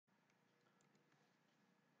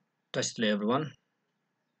Hello everyone.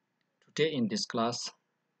 Today in this class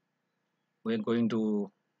we're going to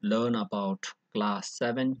learn about class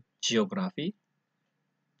 7 geography,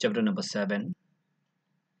 chapter number 7,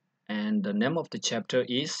 and the name of the chapter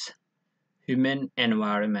is human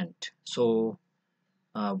environment.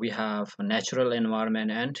 We have a natural environment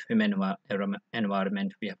and human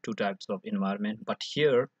environment. We have two types of environment, but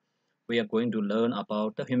here we are going to learn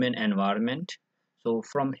about the human environment. So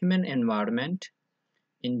from human environment,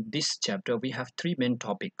 in this chapter we have three main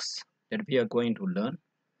topics that we are going to learn.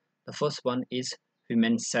 The first one is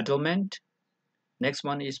human settlement. Next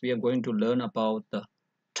one is we are going to learn about the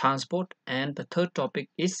transport, and the third topic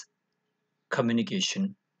is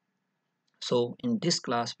communication. So in this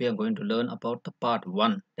class we are going to learn about the part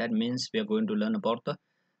 1. That means we are going to learn about the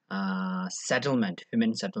settlement,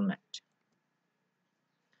 human settlement.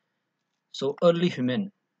 So early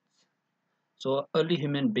human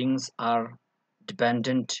beings are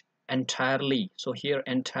dependent entirely. So here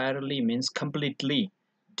entirely means completely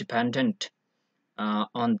dependent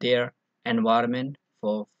on their environment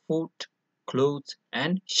for food, clothes,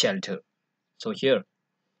 and shelter. So here,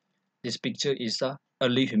 this picture is a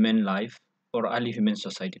early human life or early human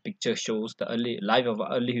society. Picture shows the early life of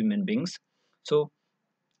early human beings. So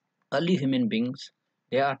early human beings,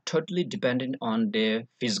 they are totally dependent on their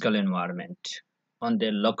physical environment, on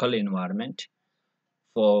their local environment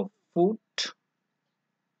for food,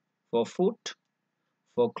 for food,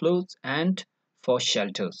 for clothes, and for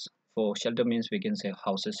shelters. For shelter means we can say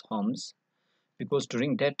houses, homes, because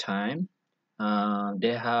during that time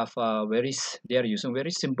they are using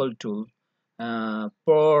very simple tool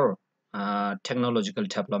for technological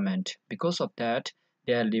development. Because of that,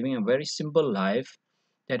 they are living a very simple life.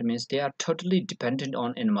 That means they are totally dependent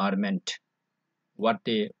on environment, what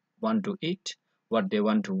they want to eat, what they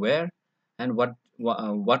want to wear, and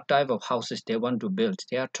what type of houses they want to build.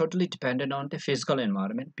 They are totally dependent on the physical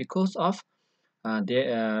environment because of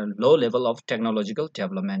their low level of technological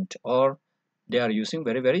development, or they are using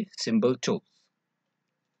very simple tools.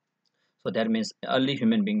 So that means early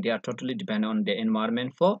human being, they are totally dependent on the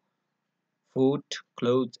environment for food,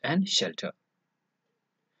 clothes, and shelter.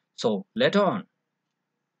 So later on,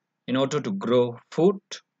 in order to grow food,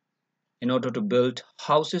 in order to build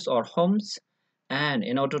houses or homes, and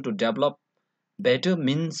in order to develop better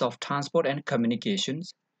means of transport and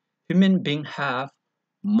communications, human beings have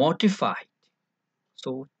modified,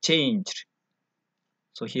 so changed.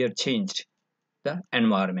 So here changed the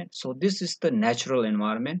environment. So this is the natural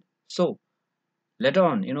environment. So later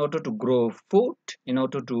on, in order to grow food, in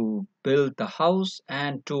order to build the house,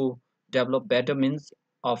 and to develop better means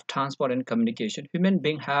of transport and communication, human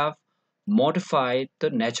beings have modified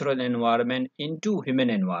the natural environment into human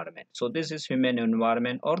environment. So this is human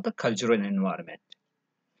environment or the cultural environment.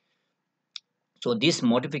 So this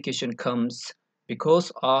modification comes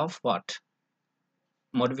because of what?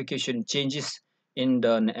 Modification changes in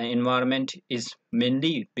the environment is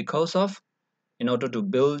mainly because of, in order to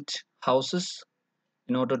build houses,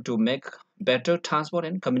 in order to make better transport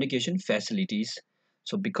and communication facilities.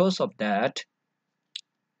 So because of that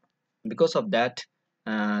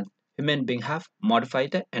uh, human beings have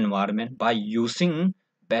modified the environment by using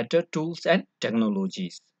better tools and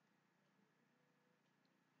technologies.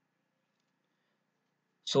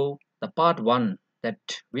 So the part 1 that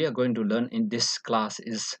we are going to learn in this class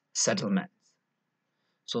is settlements.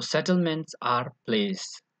 So settlements are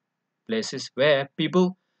places where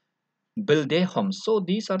people build their homes. So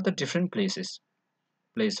these are the different places: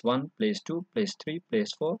 place 1, place 2, place 3,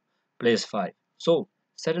 place 4, place 5. So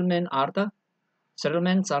settlements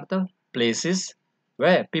are the places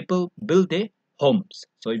where people build their homes.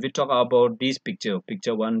 So if we talk about this picture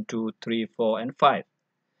 1, 2, 3, 4, and 5,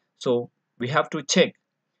 so we have to check.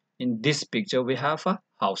 In this picture we have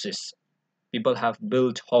houses, people have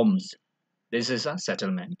built homes. This is a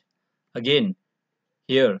settlement. Again,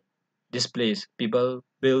 here, this place, people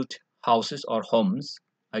built houses or homes.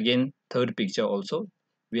 Again, third picture also,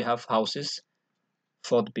 we have houses.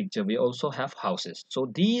 Fourth picture, we also have houses.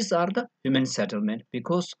 So these are the human settlement,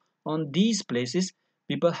 because on these places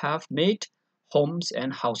people have made homes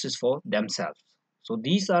and houses for themselves. So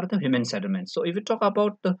these are the human settlements. So if we talk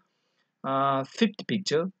about the fifth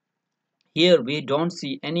picture, here we don't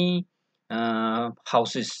see any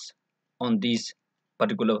houses on this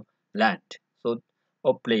particular land, so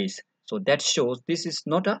or place. So that shows this is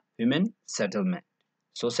not a human settlement.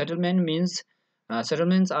 So settlement means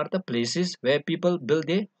settlements are the places where people build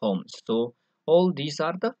their homes. So all these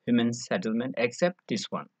are the human settlement except this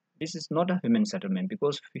one. This is not a human settlement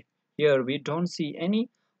because here we don't see any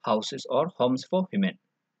houses or homes for human.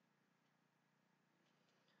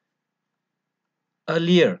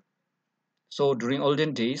 Earlier, So during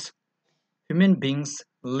olden days, human beings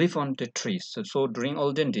live on the trees. So during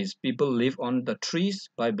olden days, people live on the trees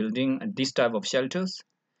by building this type of shelters.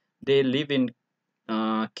 They live in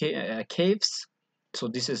caves. So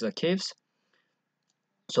this is a caves.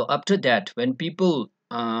 So after that, when people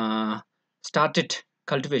started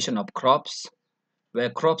cultivation of crops, where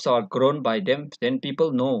crops are grown by them, then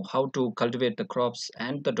people know how to cultivate the crops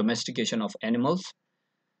and the domestication of animals.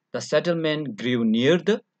 The settlement grew near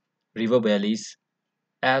the river valleys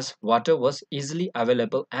as water was easily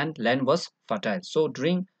available and land was fertile. So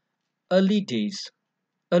during early days,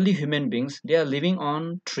 early human beings, they are living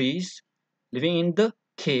on trees, living in the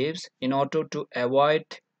caves in order to avoid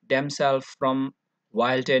themselves from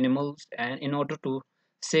wild animals and in order to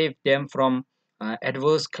save them from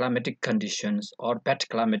adverse climatic conditions or bad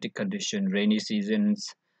climatic conditions, rainy seasons.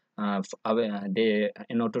 They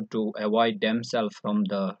in order to avoid themselves from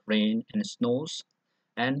the rain and snows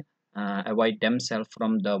and avoid themselves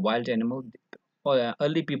from the wild animal.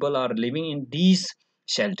 Early people are living in these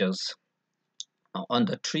shelters on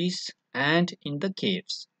the trees and in the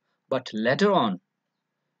caves. But later on,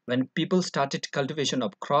 when people started cultivation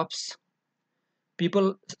of crops,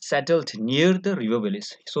 people settled near the river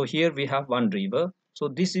valleys. So here we have one river. So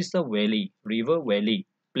this is the valley, river valley,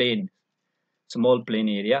 plain, small plain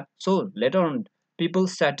area. So later on, people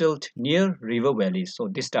settled near river valleys. So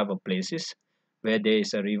this type of places where there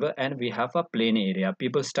is a river and we have a plain area.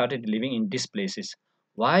 People started living in these places.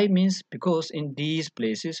 Why means because in these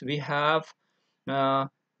places we have uh,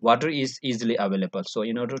 water is easily available. So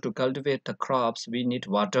in order to cultivate the crops, we need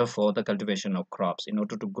water for the cultivation of crops. In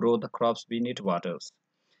order to grow the crops, we need waters.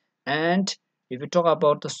 And if we talk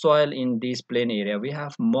about the soil in this plain area, we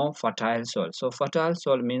have more fertile soil. So fertile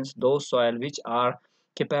soil means those soil which are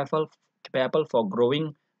capable for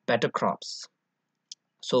growing better crops.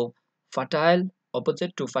 So fertile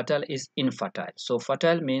opposite to fertile is infertile. So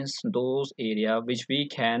fertile means those area which we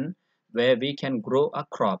can where we can grow our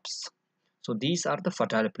crops. So these are the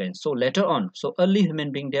fertile plains. So later on, so early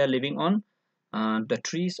human being, they are living on the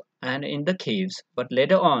trees and in the caves, but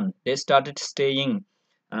later on they started staying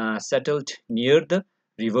settled near the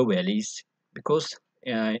river valleys because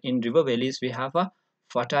in river valleys we have a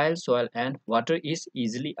fertile soil and water is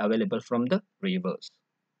easily available from the rivers.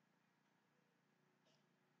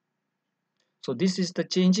 So this is the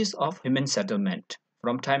changes of human settlement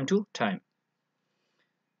from time to time.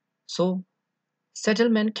 So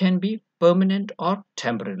settlement can be permanent or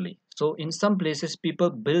temporarily. So in some places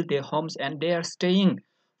people build their homes and they are staying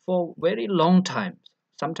for very long time,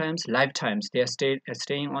 sometimes lifetimes. They are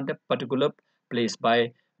staying on the particular place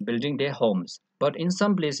by building their homes. But in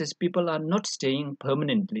some places people are not staying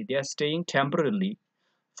permanently. They are staying temporarily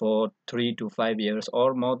for 3 to 5 years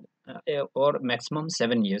or more or maximum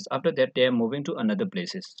 7 years. After that they are moving to another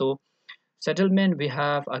places. So settlement we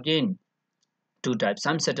have again two types.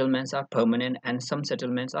 Some settlements are permanent and some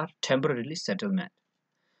settlements are temporarily settlement.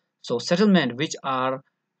 So settlement which are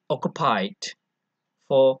occupied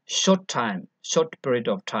for short period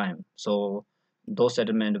of time. So those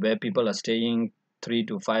settlement where people are staying 3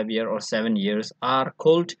 to 5 years or 7 years are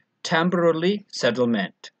called temporarily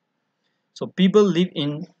settlement. So people live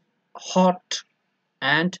in hot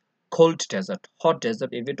and cold desert. Hot desert,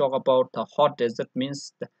 if we talk about the hot desert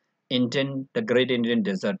means the Great Indian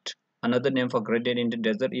Desert. Another name for Great Indian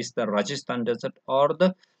Desert is the Rajasthan Desert or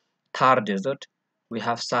the Thar Desert. We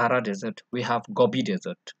have Sahara Desert. We have Gobi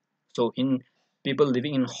Desert. So in people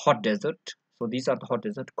living in hot desert. So these are the hot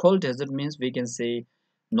desert. Cold desert means we can say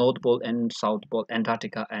North Pole and South Pole,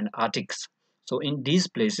 Antarctica and Arctics. So in these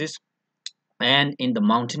places and in the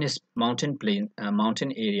mountainous mountain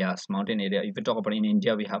area, if we talk about in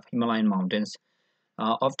India we have Himalayan mountains.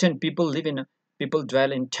 Often people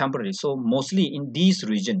dwell in temporary. So mostly in these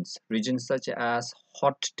regions such as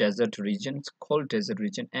hot desert regions, cold desert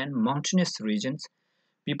region and mountainous regions,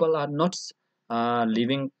 people are not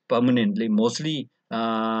living permanently. Mostly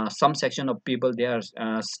some section of people, they are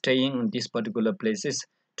staying in these particular places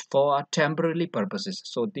for temporary purposes.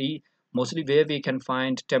 So the mostly where we can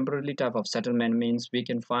find temporary type of settlement means we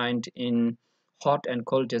can find in hot and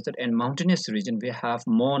cold desert and mountainous region. We have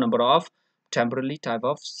more number of temporary type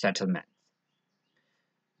of settlement.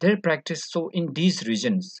 Their practice, so in these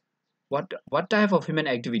regions, what type of human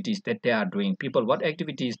activities that they are doing, people, what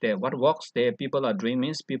activities there, what works there people are doing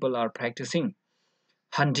means people are practicing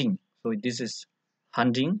hunting. So this is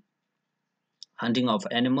hunting, hunting of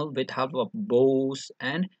animal with help of bows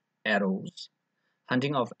and arrows,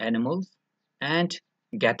 hunting of animals and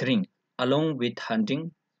gathering along with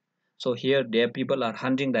hunting. So here their people are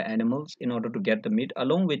hunting the animals in order to get the meat.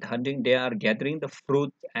 Along with hunting, they are gathering the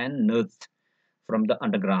fruits and nuts from the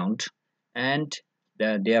underground and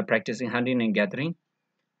they are practicing hunting and gathering.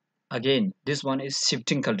 Again, this one is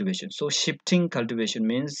shifting cultivation. So shifting cultivation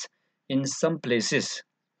means in some places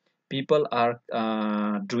people are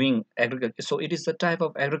doing agriculture. So it is a type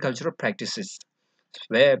of agricultural practices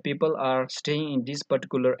where people are staying in this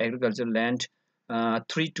particular agricultural land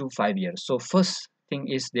 3 to 5 years. So first thing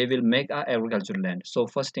is they will make a agricultural land. So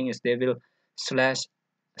first thing is they will slash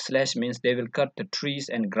slash means they will cut the trees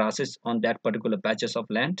and grasses on that particular patches of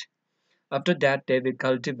land. After that they will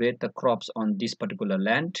cultivate the crops on this particular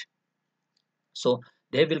land. So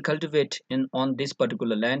they will cultivate in on this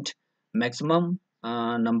particular land. Maximum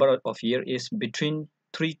number of year is between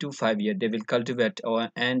 3 to 5 years they will cultivate,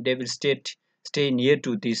 and they will stay near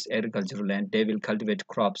to this agricultural land. They will cultivate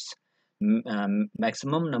crops.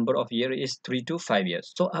 Maximum number of year is 3 to 5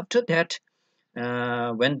 years. So after that,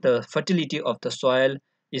 when the fertility of the soil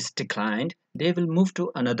is declined, they will move to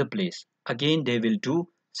another place. Again they will do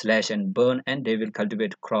slash and burn, and they will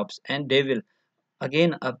cultivate crops, and they will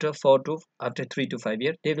again after 3 to 5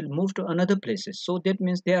 years they will move to another places. So that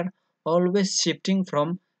means they are always shifting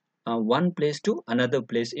from one place to another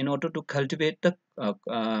place in order to cultivate the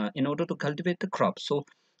crop. So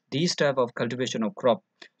these type of cultivation of crop.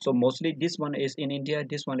 So mostly this one is in India.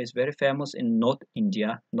 This one is very famous in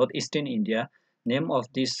northeastern India. Name of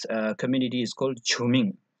this community is called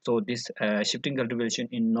chuming. So this shifting cultivation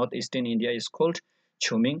in northeastern India is called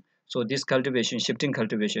chuming. So this cultivation, shifting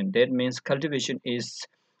cultivation, that means cultivation is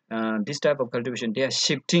this type of cultivation. They are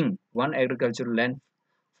shifting one agricultural land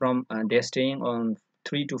from they are staying on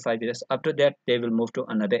 3 to 5 years. After that, they will move to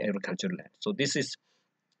another agricultural land. So this is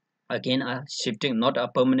again a shifting, not a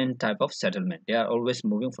permanent type of settlement. They are always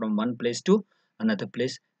moving from one place to another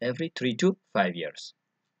place every 3 to 5 years.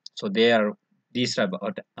 So they are these type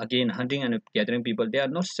of, again, hunting and gathering people. They are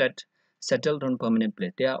not settled on permanent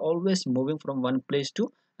place. They are always moving from one place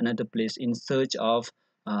to another place in search of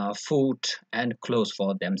food and clothes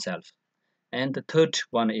for themselves. And the third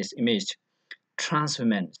one is image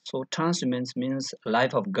transhumance. So transhumance means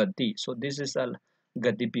life of Gadi. So this is a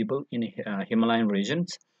Gadi people in Himalayan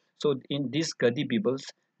regions. So in these Gadi peoples,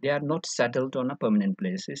 they are not settled on a permanent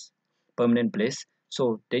place.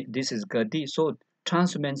 So this is Gadi. So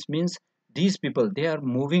transhumance means these people, they are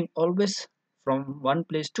moving always from one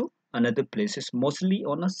place to another places, mostly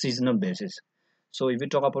on a seasonal basis. So if we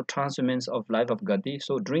talk about transhumance of life of Gadi,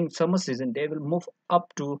 so during summer season they will move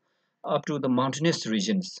up to the mountainous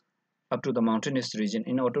regions, up to the mountainous region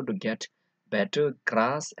in order to get better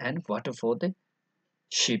grass and water for the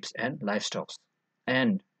sheep and livestock.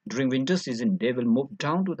 And during winter season, they will move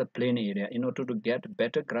down to the plain area in order to get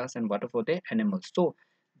better grass and water for the animals. So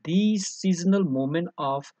these seasonal movement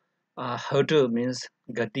of herder means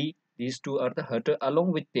gadi, these two are the herder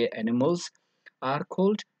along with their animals, are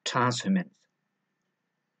called transhumans.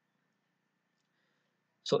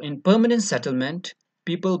 So in permanent settlement,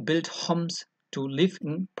 people build homes to live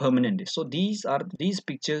in permanently. So these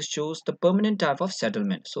pictures shows the permanent type of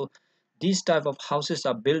settlement. So these type of houses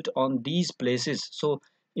are built on these places. So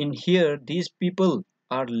in here, these people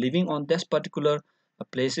are living on this particular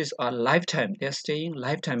places are lifetime. They are staying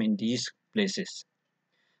lifetime in these places.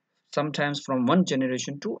 Sometimes from one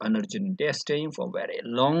generation to another generation, they are staying for a very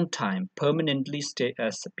long time, permanently stay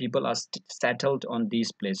as people are settled on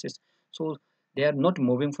these places. So they are not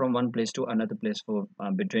moving from one place to another place for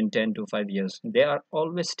between 10 to 5 years. They are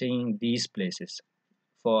always staying in these places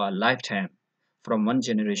for a lifetime, from one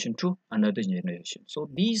generation to another generation. So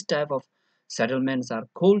these type of settlements are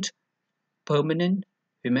called permanent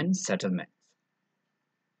human settlements.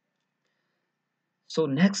 So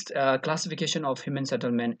next classification of human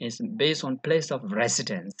settlement is based on place of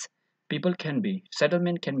residence.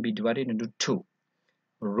 Settlement can be divided into two: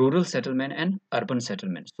 rural settlement and urban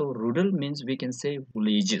settlement. So rural means we can say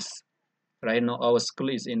villages. Right now our school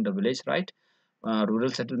is in the village, right? Rural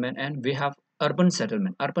settlement, and we have urban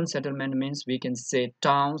settlement. Urban settlement means we can say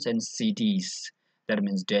towns and cities. That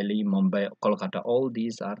means Delhi, Mumbai, Kolkata. All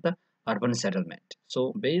these are the urban settlement.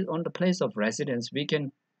 So based on the place of residence, we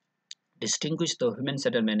can distinguish the human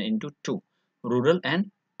settlement into two: rural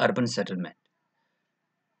and urban settlement.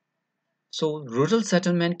 So rural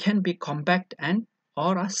settlement can be compact and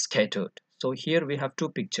or are scattered. So here we have two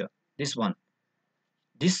picture. This one,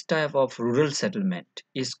 this type of rural settlement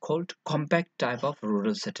is called compact type of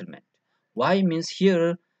rural settlement. Why means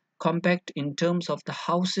here compact in terms of the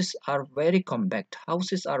houses are very compact.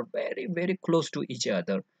 Houses are very close to each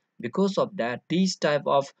other. Because of that, these type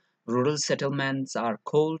of rural settlements are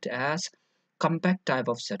called as compact type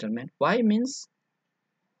of settlement. Why means,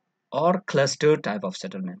 or cluster type of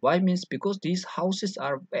settlement. Why means because these houses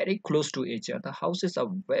are very close to each other. Houses are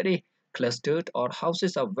very clustered or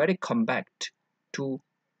houses are very compact to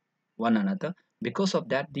one another. Because of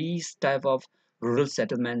that, these type of rural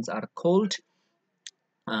settlements are called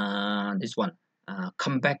this one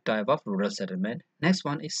compact type of rural settlement. Next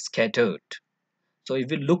one is scattered. So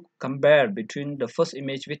if you look compare between the first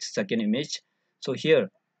image with second image, so here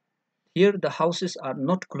the houses are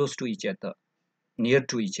not close to each other, near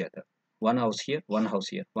to each other. One house here, one house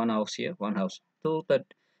here, one house here, one house. So the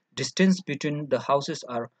distance between the houses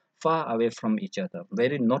are far away from each other,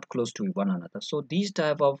 very not close to one another. So these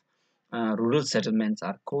type of rural settlements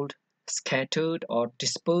are called scattered or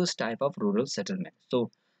dispersed type of rural settlement.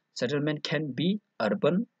 So settlement can be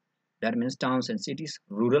urban, that means towns and cities,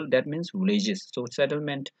 rural, that means villages. So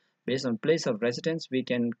settlement based on place of residence, we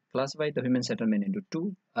can classify the human settlement into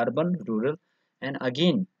two: urban, rural. And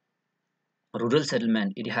again, rural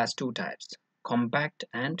settlement, it has two types: compact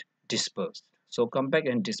and dispersed. So compact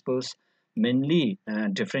and dispersed mainly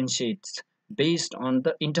differentiates based on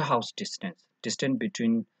the interhouse distance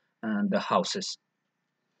between the houses.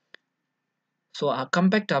 So a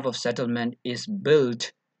compact type of settlement is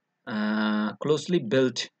built closely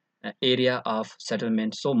built area of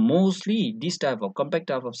settlement. So mostly these type of compact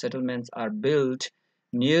type of settlements are built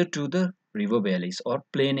near to the river valleys or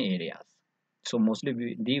plain areas. So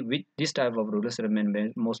mostly with this type of rural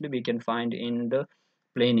settlement, mostly we can find in the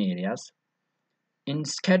plain areas. In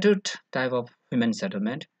scattered type of human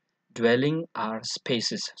settlement, dwelling are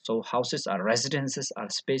spaces. So houses are residences are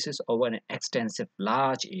spaces over an extensive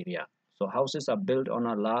large area. So houses are built on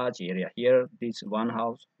a large area. Here, this one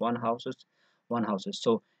house, one houses, one houses.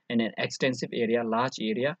 So in an extensive area, large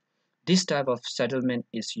area, this type of settlement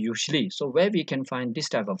is usually, so where we can find this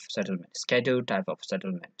type of settlement, scattered type of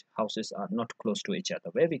settlement. Houses are not close to each other.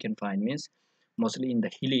 Where we can find means mostly in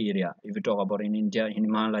the hilly area. If we talk about in India, in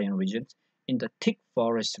Himalayan regions, in the thick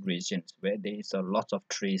forest regions where there is a lot of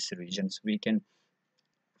trees regions, we can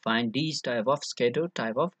find these type of scattered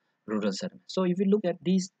type of rural settlements. So if you look at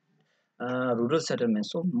these rural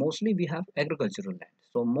settlements, so mostly we have agricultural land.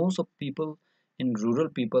 So most of people in rural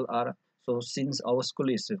people are, so since our school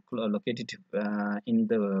is located in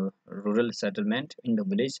the rural settlement in the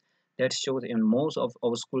village, that shows in most of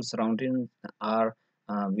our school surroundings are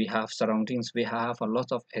we have surroundings, we have a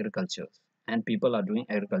lot of agriculture and people are doing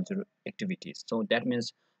agricultural activities. So that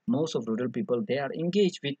means most of rural people, they are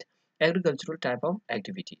engaged with agricultural type of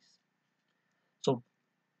activities. So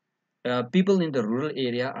people in the rural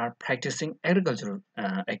area are practicing agricultural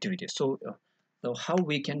activities. So how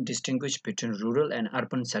we can distinguish between rural and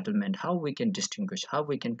urban settlement, how we can distinguish, how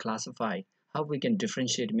we can classify, how we can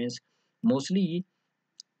differentiate means mostly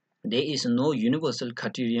there is no universal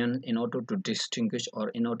criterion in order to distinguish or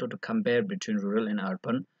in order to compare between rural and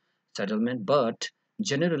urban settlement, but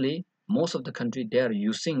generally most of the country they are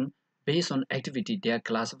using based on activity, they are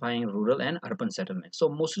classifying rural and urban settlements. So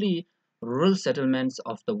mostly rural settlements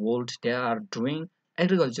of the world, they are doing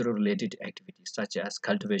agricultural related activities such as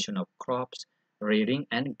cultivation of crops, rearing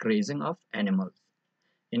and grazing of animals.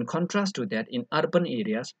 In contrast to that, in urban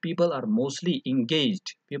areas, people are mostly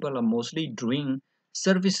doing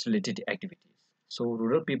service related activities. So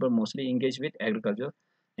rural people mostly engage with agriculture.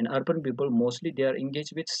 In urban people, mostly they are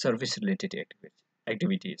engaged with service related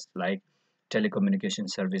activities like telecommunication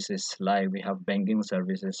services, like we have banking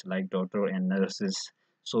services like doctor and nurses.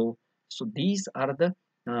 So these are the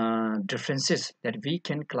differences that we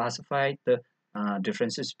can classify the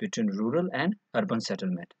differences between rural and urban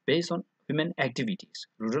settlement based on human activities.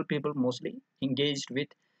 Rural people mostly engaged with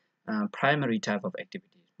primary type of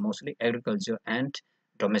activities, mostly agriculture and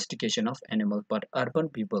domestication of animals. But urban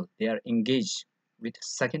people, they are engaged with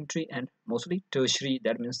secondary and mostly tertiary,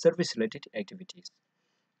 that means service related activities.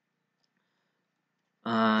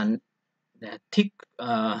 And the thick,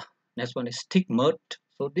 next one is thick mud.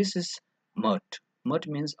 So this is mud. Mud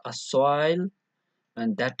means a soil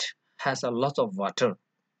and that has a lot of water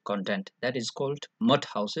content. That is called mud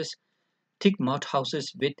houses. Thick mud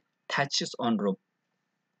houses with thatches on roof.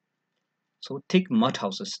 So thick mud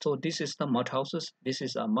houses. So this is the mud houses. This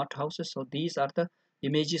is a mud houses. So these are the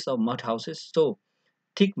images of mud houses. So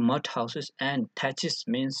thick mud houses and thatches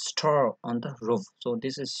means straw on the roof. So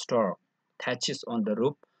this is straw. Thatches on the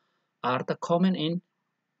roof are the common in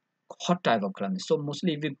hot type of climate. So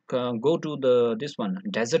mostly if we go to the this one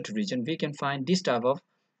desert region, we can find this type of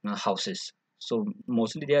houses. So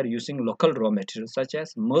mostly they are using local raw materials such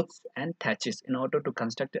as mud and thatches in order to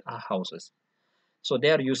construct houses. So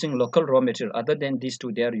they are using local raw material. Other than these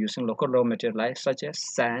two, they are using local raw material like such as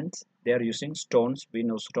sands. They are using stones. We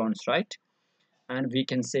know stones, right? And we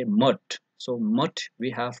can say mud. So mud,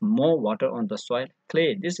 we have more water on the soil.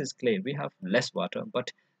 Clay, this is clay. We have less water,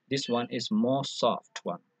 but this one is more soft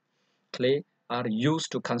one. clay are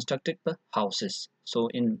used to construct the houses. So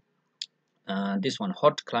in this one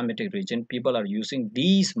hot climatic region, people are using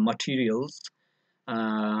these materials.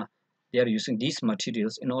 uh, they are using these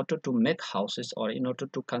materials in order to make houses or in order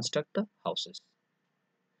to construct the houses.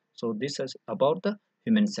 So this is about the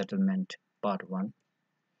human settlement part 1.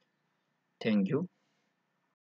 Thank you.